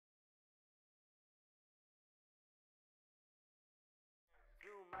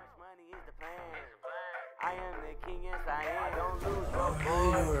I am the king, yes I am. Don't lose your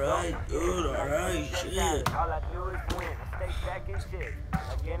boy. Alright, dude, alright, shit. All I do is win. I stay back in shit.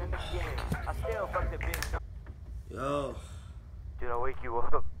 Again and again. I still fuck the bitch. Yo. Did I wake you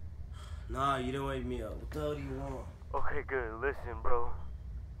up? Nah, you didn't wake me up. What the hell do you want? Okay, good. Listen, bro.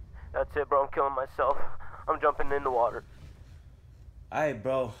 That's it, bro. I'm killing myself. I'm jumping in the water. Alright,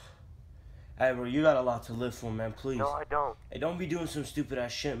 bro. Alright, bro, you got a lot to live for, man, please. No, I don't. Hey, don't be doing some stupid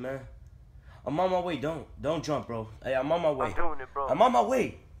ass shit, man. I'm on my way. Don't jump, bro. Hey, I'm on my way. I'm doing it, bro. I'm on my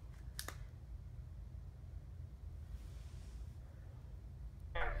way.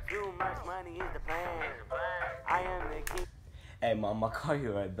 Too much money is the plan. I am the king. Hey, mom, I'll call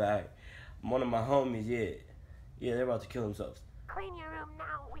you right back. One of my homies, yeah, they're about to kill themselves. Clean your room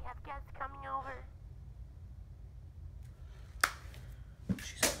now. We have guests coming over.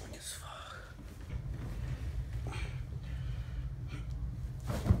 She's annoying as fuck.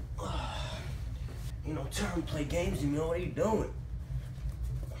 You know, turn, play games, you know what are you doing?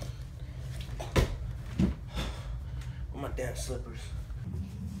 Where my damn slippers?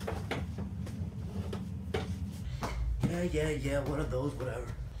 Yeah, one of those, whatever.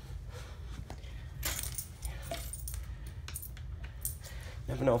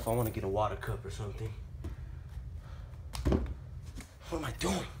 Never know if I want to get a water cup or something. What am I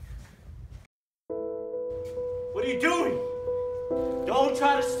doing? What are you doing? Don't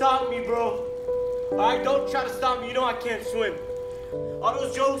try to stop me, bro. Alright, don't try to stop me. You know I can't swim. All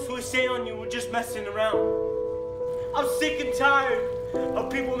those jokes we say on you were just messing around. I'm sick and tired of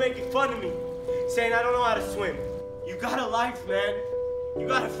people making fun of me, saying I don't know how to swim. You got a life, man. You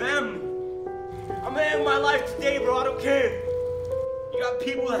got a family. I'm gonna end my life today, bro. I don't care. You got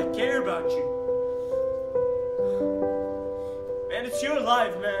people that care about you. Man, it's your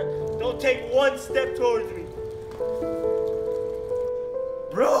life, man. Don't take one step towards me.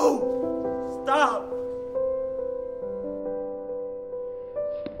 Bro, stop.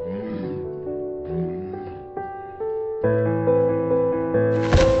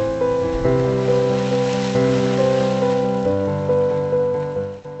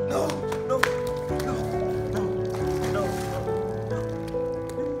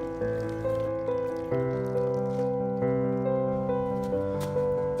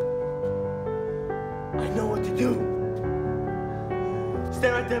 I know what to do. Stay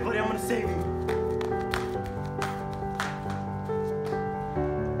right there, buddy. I'm gonna save you.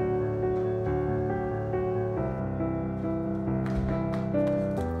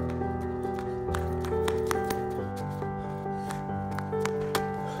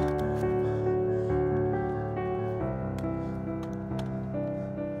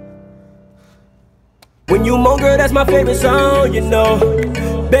 When you moan, girl, that's my favorite song, you know.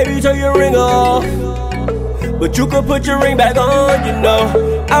 Baby, turn your ring off, but you could put your ring back on, you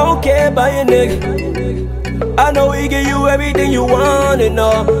know. I don't care about your nigga. I know he give you everything you want and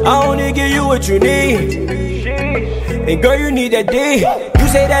all. I only give you what you need. And girl, you need that D. You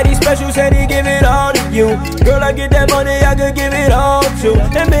say that he's special, said he give it all to you. Girl, I get that money, I could give it all to.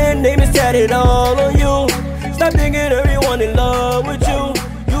 That man name is tatted all on you. Stop thinking everyone in love with you.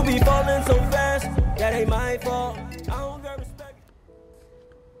 You be falling so fast, that ain't my fault. I don't got respect.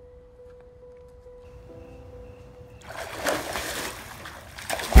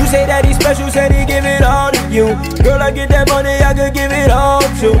 You say that he's special, said he give it all to you. Girl, I get that money, I could give it all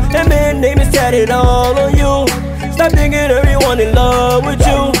to. That man name is tatted all on you. Stop thinking everyone in love with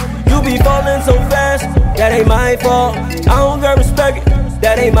you. You be falling so fast, that ain't my fault. I don't got respect,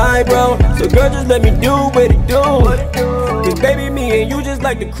 that ain't my bro. So girl, just let me do what it do. Cause baby, me and you just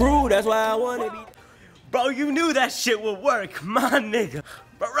like the crew, that's why I wanna be. Bro, you knew that shit would work, my nigga.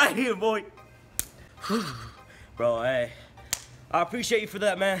 But right here, boy. Bro, hey, I appreciate you for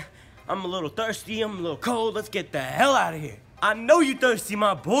that, man. I'm a little thirsty, I'm a little cold. Let's get the hell out of here. I know you thirsty,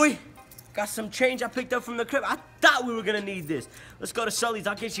 my boy. Got some change I picked up from the crib. I thought we were gonna need this. Let's go to Sully's.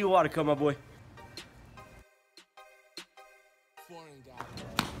 I'll get you a water cup, my boy.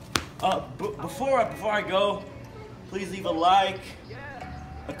 Before I go, please leave a like,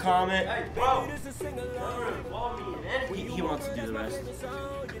 a comment. Hey, bro. He wants to do the rest.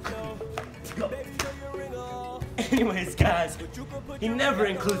 Go. Anyways, guys, he never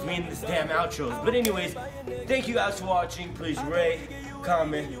includes me in this damn outros. But anyways, thank you guys for watching. Please rate,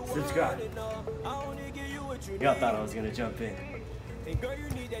 comment, subscribe. Y'all thought I was gonna jump in.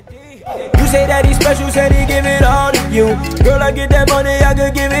 You say that he's special, said he give it all to you. Girl, I get that money, I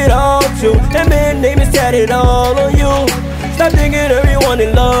could give it all to. That man name is tatted all on you. Stop thinking everyone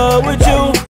in love with you.